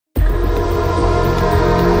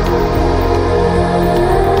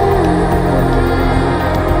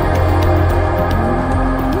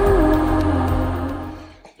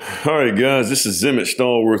All right, guys, this is Emmett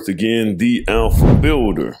Stallworth again, the Alpha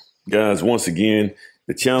Builder. Guys, once again,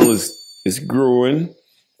 the channel is growing.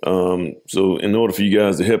 So in order for you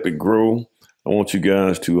guys to help it grow, I want you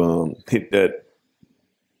guys to hit that,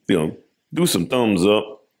 do some thumbs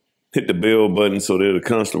up, hit the bell button so that it'll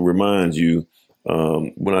constantly remind you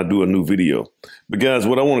when I do a new video. But guys,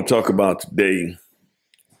 what I want to talk about today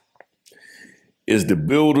is the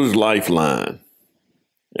builder's lifeline.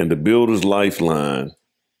 And the builder's lifeline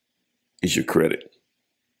is your credit.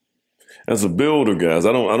 As a builder, guys,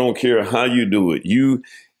 I don't care how you do it.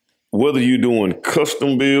 Whether you're doing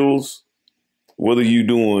custom builds, whether you're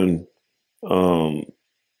doing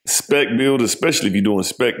spec builds, especially if you're doing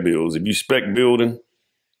spec builds. If you spec building,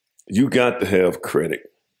 you got to have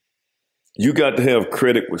credit. You got to have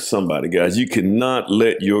credit with somebody, guys. You cannot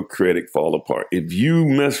let your credit fall apart. If you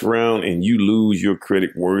mess around and you lose your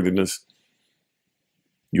credit worthiness,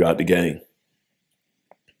 you're out the game.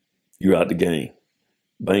 You're out the game.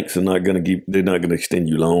 Banks are not going to they're not going to extend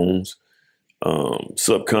you loans.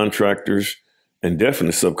 Subcontractors and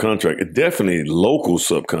definitely local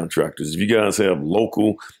subcontractors. If you guys have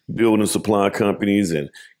local building supply companies and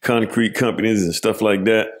concrete companies and stuff like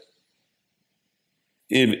that,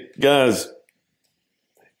 if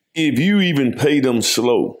you even pay them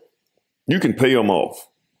slow, you can pay them off.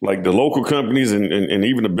 Like the local companies and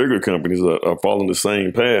even the bigger companies are following the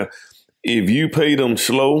same path. If you pay them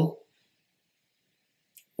slow,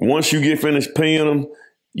 once you get finished paying them,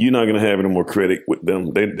 you're not going to have any more credit with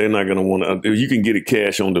them. They're not going to want to. You can get it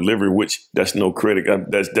cash on delivery, which that's no credit.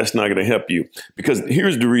 That's not going to help you, because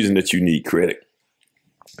here's the reason that you need credit.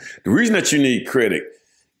 The reason that you need credit,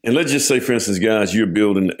 and let's just say, for instance, guys, you're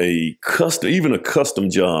building even a custom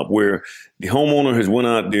job where the homeowner has went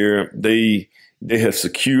out there, they have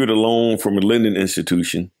secured a loan from a lending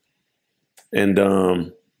institution, and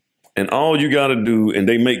all you got to do, and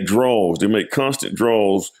they make constant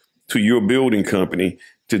draws to your building company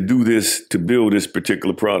to do this, to build this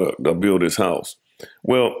particular product or build this house.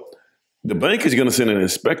 Well, the bank is going to send an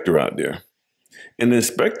inspector out there, and the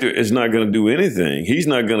inspector is not going to do anything. He's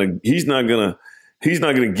not going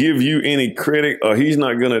to give you any credit, or he's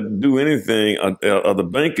not going to do anything, or the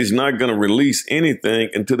bank is not going to release anything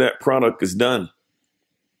until that product is done.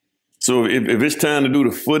 So if it's time to do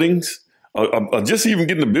the footings, or just even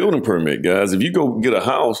getting a building permit, guys, if you go get a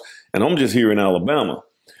house, and I'm just here in Alabama,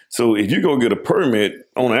 so if you go get a permit,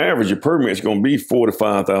 on average, your permit is going to be $4,000 to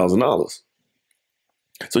 $5,000.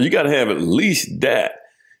 So you got to have at least that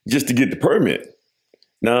just to get the permit.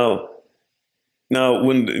 Now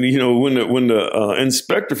when the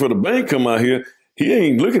inspector for the bank come out here, he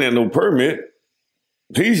ain't looking at no permit.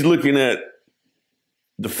 He's looking at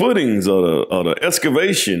the footings or the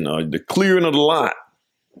excavation or the clearing of the lot.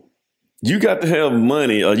 You got to have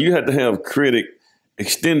money, or you have to have credit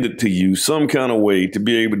extended to you some kind of way to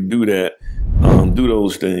be able to do that, do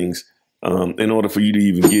those things in order for you to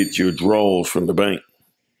even get your draws from the bank.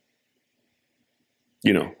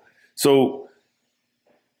 So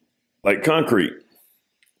like concrete,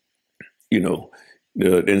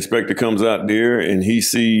 the inspector comes out there and he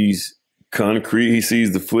sees concrete, he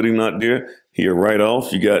sees the footing not there. He'll write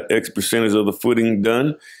off, you got X percentage of the footing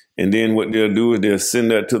done. And then what they'll do is they'll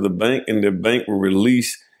send that to the bank, and the bank will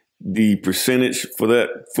release the percentage for that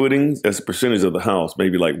footing. That's a percentage of the house,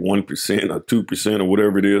 maybe like 1% or 2% or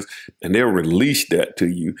whatever it is. And they'll release that to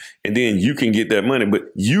you. And then you can get that money.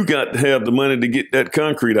 But you got to have the money to get that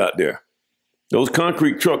concrete out there. Those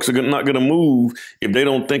concrete trucks are not going to move if they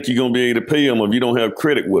don't think you're going to be able to pay them, or if you don't have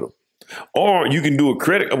credit with them. Or you can do a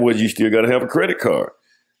credit, well, you still got to have a credit card.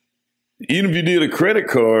 Even if you did a credit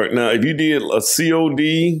card, now if you did a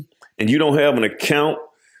COD and you don't have an account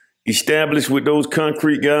established with those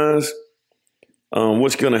concrete guys,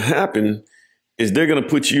 what's going to happen is they're going to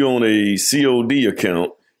put you on a COD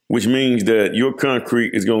account, which means that your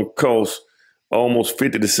concrete is going to cost almost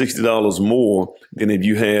 $50 to $60 more than if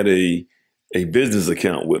you had a business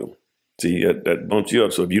account with them. See, that bumps you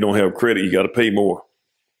up. So if you don't have credit, you got to pay more.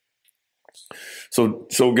 So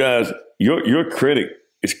guys, your credit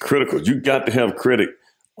is critical. You got to have credit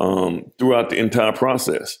throughout the entire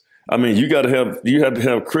process. I mean, you have to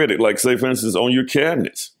have credit, like say, for instance, on your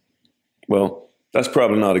cabinets. Well, that's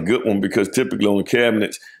probably not a good one, because typically on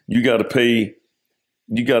cabinets, you got to pay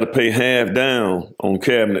half down on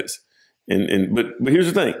cabinets. But here's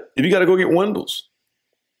the thing. If you got to go get windows,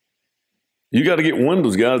 you got to get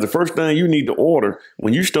windows, guys. The first thing you need to order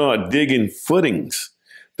when you start digging footings,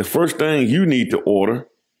 the first thing you need to order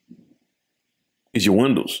is your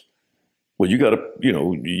windows. Well, you gotta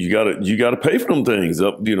pay for them things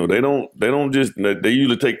up. They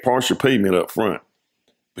usually take partial payment up front.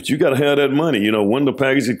 But you got to have that money. You know, window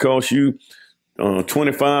package could cost you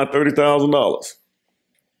 $25,000, $30,000.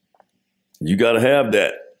 You got to have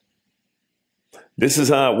that. This is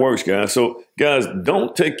how it works, guys. So, guys,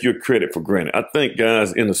 don't take your credit for granted. I think,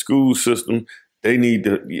 guys, in the school system, they need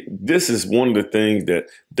to. This is one of the things that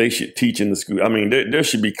they should teach in the school. I mean, there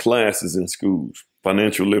should be classes in schools,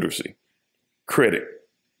 financial literacy, credit.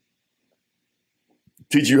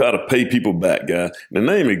 Teach you how to pay people back, guys. The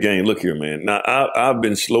name of the game, look here, man. Now, I've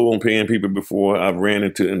been slow on paying people before. I've ran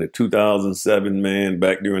into in the 2007, man,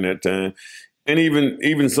 back during that time. And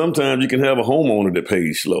even sometimes you can have a homeowner that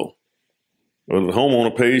pays slow. Well, if the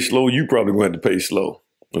homeowner pays slow, you probably going to have to pay slow.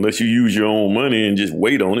 Unless you use your own money and just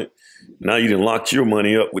wait on it. Now you done locked your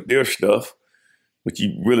money up with their stuff, but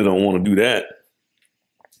you really don't want to do that.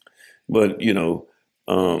 But, you know,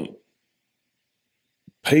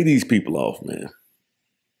 pay these people off, man.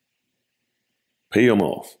 Pay them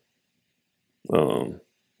off.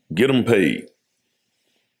 Get them paid.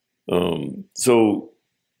 So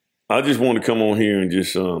I just want to come on here and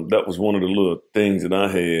just, that was one of the little things that I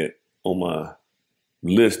had on my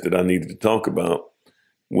list that I needed to talk about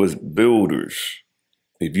was builders.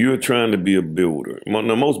 If you're trying to be a builder, now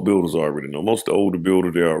most builders already know, most of the older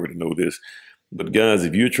builders, they already know this. But guys,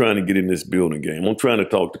 if you're trying to get in this building game, I'm trying to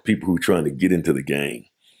talk to people who are trying to get into the game.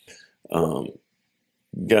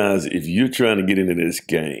 Guys, if you're trying to get into this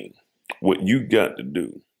game, what you got to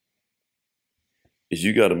do is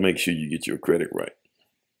you got to make sure you get your credit right.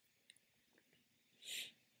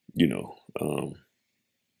 You know,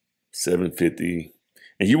 750,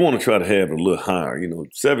 and you want to try to have it a little higher. You know,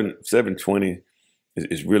 720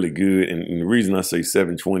 is really good. And the reason I say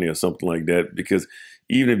 720 or something like that, because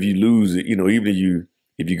even if you lose it, you know, even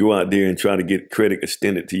if you go out there and try to get credit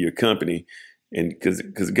extended to your company, and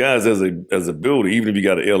because guys, as a builder, even if you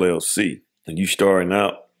got an LLC and you starting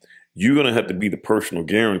out, you're gonna have to be the personal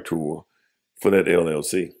guarantor for that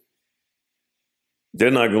LLC. They're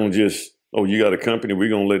not gonna just, oh, you got a company, we're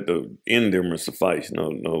gonna let the endowment suffice.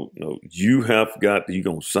 No. You're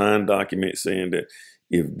gonna sign documents saying that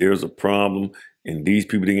if there's a problem and these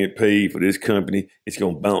people didn't get paid for this company, it's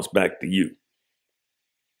gonna bounce back to you.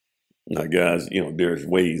 Now, guys, you know, there's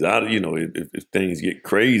ways out. You know, if things get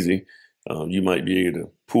crazy, you might be able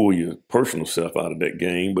to pull your personal self out of that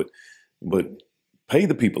game, but pay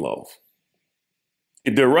the people off.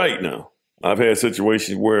 If they're right now. I've had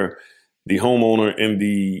situations where the homeowner in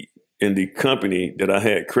the company that I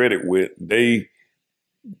had credit with, they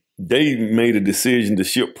made a decision to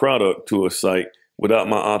ship product to a site without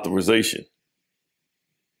my authorization.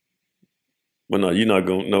 Well, no, you're not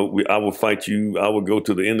going to know. I will fight you. I will go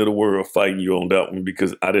to the end of the world fighting you on that one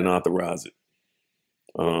because I didn't authorize it.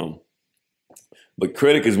 But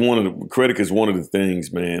credit is one of the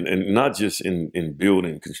things, man, and not just in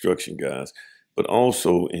building construction, guys, but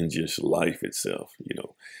also in just life itself. You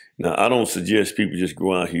know, now I don't suggest people just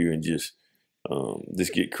go out here and just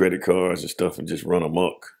get credit cards and stuff and just run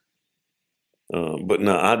amok. But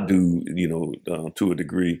now I do, you know, to a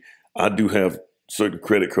degree, I do have certain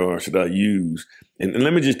credit cards that I use, and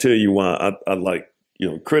let me just tell you why I like, you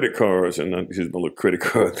know, credit cards. And here's my little credit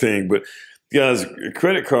card thing, but guys,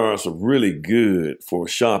 credit cards are really good for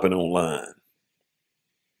shopping online.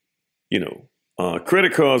 You know,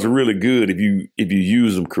 credit cards are really good if you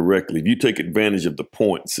use them correctly. If you take advantage of the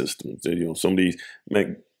point system. So, you know, some of these,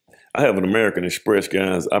 I have an American Express,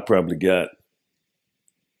 guys. I've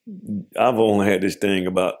only had this thing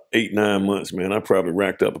about 8-9 months, man. I probably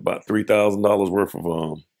racked up about $3,000 worth of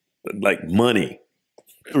like money,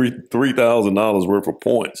 $3,000 worth of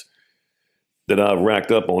points that I've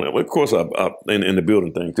racked up on it. Well, of course, in the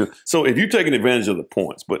building thing too. So if you're taking advantage of the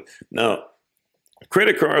points, but now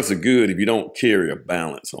credit cards are good if you don't carry a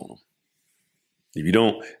balance on them. If you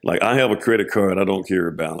don't, like I have a credit card, I don't carry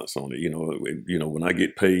a balance on it. You know, when I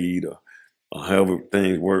get paid or however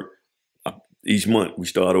things work, each month we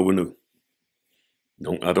start over new.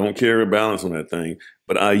 I don't carry a balance on that thing,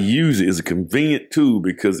 but I use it as a convenient tool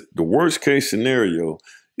because the worst case scenario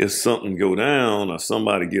is something go down or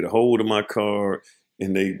somebody get a hold of my card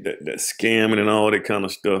and that scamming and all that kind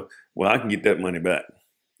of stuff. Well, I can get that money back.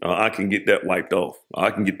 I can get that wiped off. I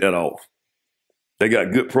can get that off. They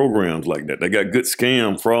got good programs like that. They got good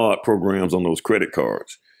scam fraud programs on those credit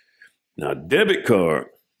cards. Now, debit card,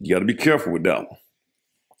 you got to be careful with that one.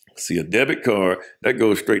 See, a debit card, that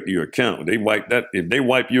goes straight to your account. If they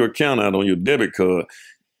wipe your account out on your debit card,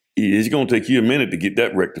 it's going to take you a minute to get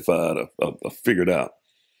that rectified or figured out.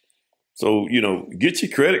 So, you know, get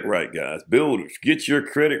your credit right, guys. Builders, get your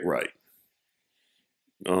credit right.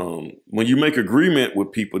 When you make agreement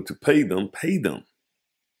with people to pay them, pay them.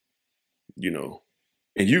 You know,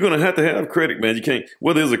 And you're going to have credit, man. You can't,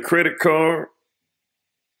 whether it's a credit card,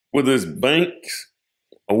 whether it's banks,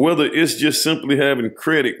 or whether it's just simply having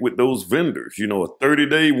credit with those vendors, you know, a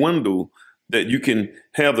 30-day window that you can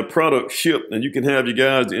have the product shipped and you can have your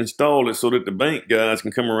guys install it so that the bank guys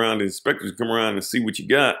can come around, the inspectors can come around and see what you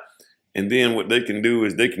got. And then what they can do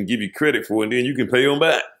is they can give you credit for it, and then you can pay them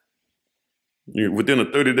back within a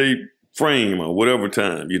 30-day frame or whatever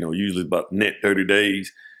time, you know, usually about net 30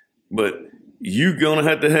 days. But you're going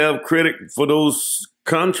to have credit for those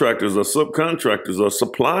contractors or subcontractors or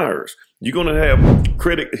suppliers. You're going to have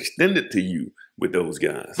credit extended to you with those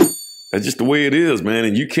guys. That's just the way it is, man.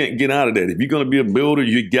 And you can't get out of that. If you're going to be a builder,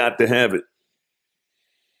 you got to have it.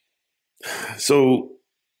 So,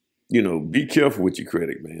 you know, be careful with your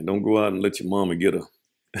credit, man. Don't go out and let your mama get a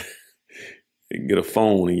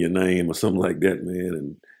phone in your name or something like that, man,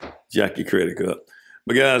 and jack your credit up.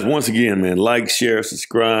 But guys, once again, man, like, share,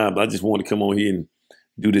 subscribe. I just want to come on here and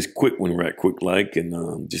do this quick one right quick like,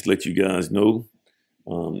 and just let you guys know.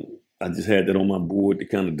 I just had that on my board to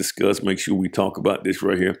kind of discuss, make sure we talk about this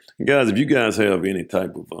right here. And guys, if you guys have any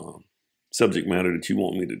type of subject matter that you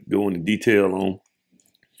want me to go into detail on,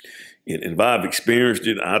 and if I've experienced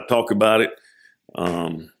it, I talk about it.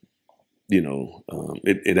 You know,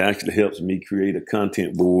 it actually helps me create a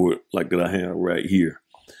content board like that I have right here.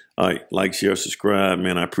 All right, like, share, subscribe,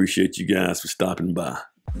 man. I appreciate you guys for stopping by.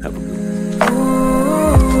 Have a good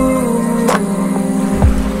one.